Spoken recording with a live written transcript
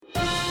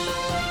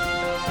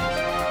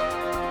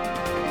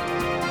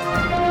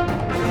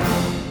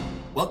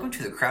Welcome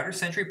to the Crowder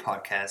Century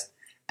podcast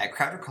at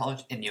Crowder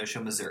College in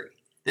Neosho, Missouri.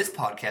 This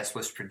podcast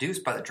was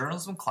produced by the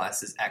journalism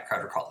classes at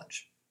Crowder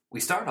College.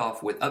 We start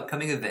off with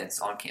upcoming events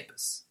on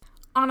campus.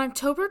 On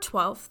October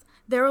 12th,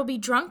 there will be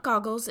Drunk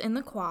Goggles in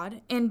the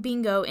Quad and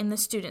Bingo in the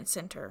Student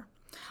Center.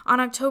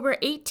 On October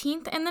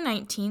 18th and the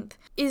 19th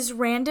is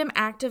Random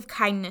Act of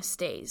Kindness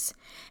Days,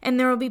 and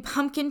there will be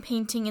pumpkin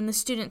painting in the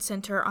Student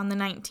Center on the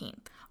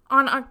 19th.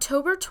 On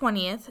October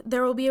 20th,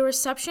 there will be a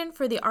reception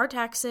for the Art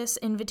Access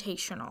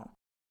Invitational.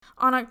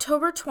 On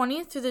October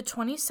 20th through the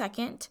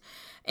 22nd,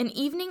 an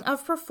evening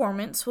of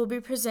performance will be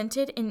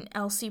presented in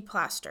Elsie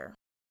Plaster.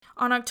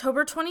 On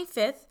October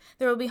 25th,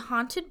 there will be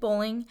haunted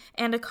bowling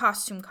and a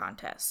costume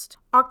contest.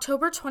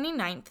 October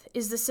 29th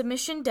is the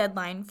submission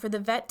deadline for the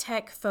Vet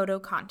Tech photo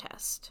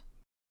contest.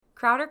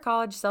 Crowder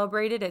College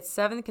celebrated its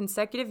 7th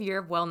consecutive year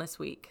of Wellness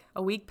Week,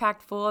 a week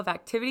packed full of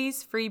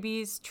activities,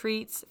 freebies,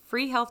 treats,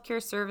 free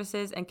healthcare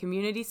services, and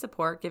community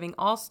support, giving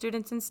all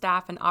students and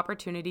staff an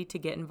opportunity to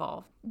get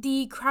involved.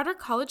 The Crowder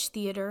College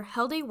Theater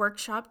held a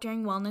workshop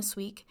during Wellness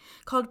Week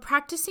called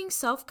Practicing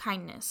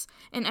Self-Kindness,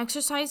 an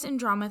Exercise in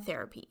Drama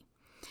Therapy.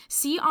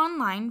 See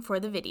online for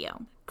the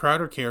video.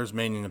 Crowder Cares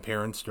made an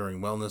appearance during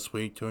Wellness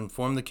Week to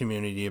inform the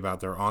community about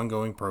their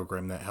ongoing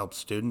program that helps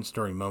students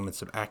during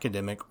moments of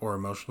academic or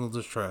emotional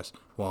distress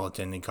while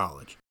attending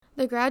college.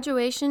 The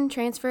Graduation,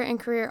 Transfer, and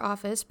Career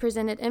Office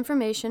presented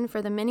information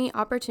for the many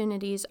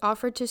opportunities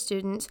offered to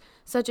students,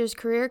 such as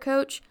career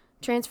coach,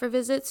 transfer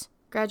visits,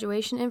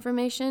 graduation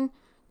information,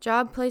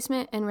 job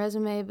placement, and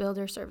resume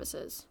builder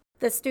services.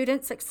 The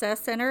Student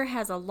Success Center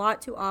has a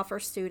lot to offer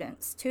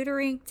students: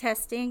 tutoring,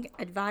 testing,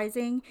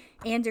 advising,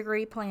 and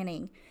degree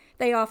planning.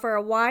 They offer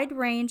a wide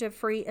range of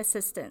free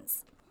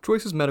assistance.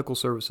 Choices Medical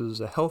Services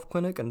is a health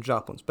clinic in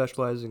Joplin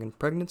specializing in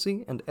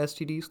pregnancy and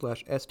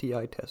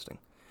STD/STI testing.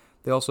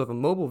 They also have a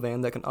mobile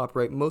van that can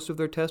operate most of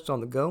their tests on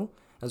the go,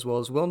 as well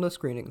as wellness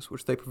screenings,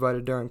 which they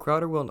provided during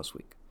Crowder Wellness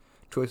Week.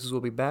 Choices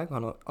will be back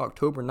on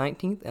October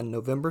 19th and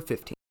November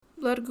 15th.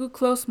 Blood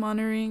glucose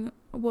monitoring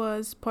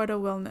was part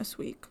of Wellness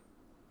Week.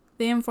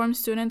 They inform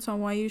students on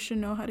why you should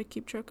know how to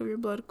keep track of your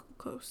blood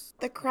glucose.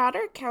 The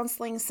Crowder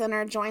Counseling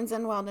Center joins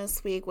in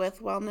Wellness Week with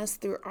Wellness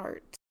Through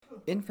Art.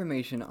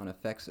 Information on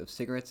effects of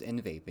cigarettes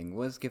and vaping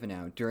was given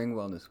out during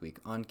Wellness Week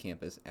on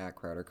campus at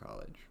Crowder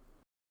College.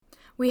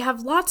 We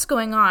have lots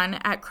going on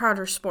at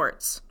Crowder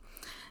Sports.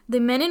 The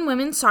men and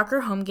women's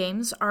soccer home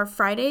games are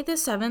Friday the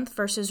 7th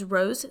versus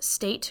Rose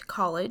State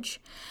College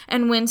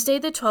and Wednesday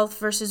the 12th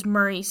versus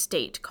Murray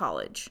State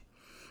College.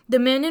 The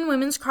men and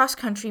women's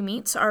cross-country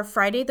meets are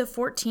Friday the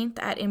 14th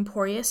at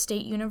Emporia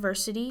State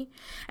University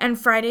and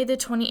Friday the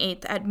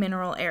 28th at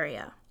Mineral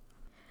Area.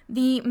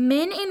 The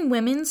men and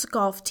women's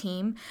golf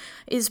team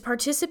is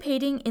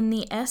participating in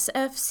the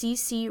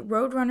SFCC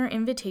Roadrunner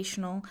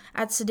Invitational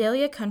at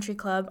Sedalia Country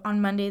Club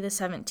on Monday the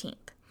 17th.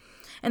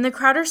 And the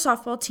Crowder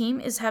softball team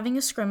is having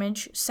a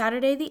scrimmage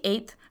Saturday the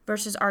 8th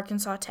versus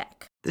Arkansas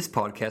Tech. This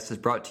podcast is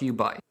brought to you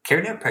by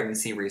CareNet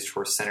Pregnancy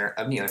Resource Center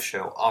of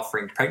Neosho,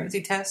 offering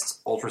pregnancy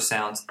tests,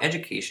 ultrasounds,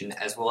 education,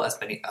 as well as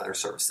many other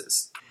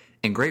services.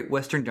 And Great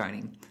Western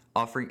Dining,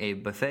 offering a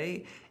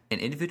buffet and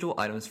individual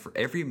items for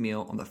every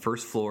meal on the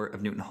first floor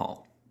of Newton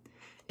Hall.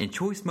 And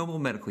Choice Mobile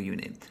Medical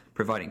Unit,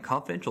 providing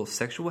confidential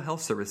sexual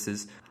health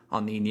services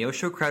on the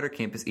Neosho Crowder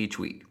campus each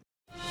week.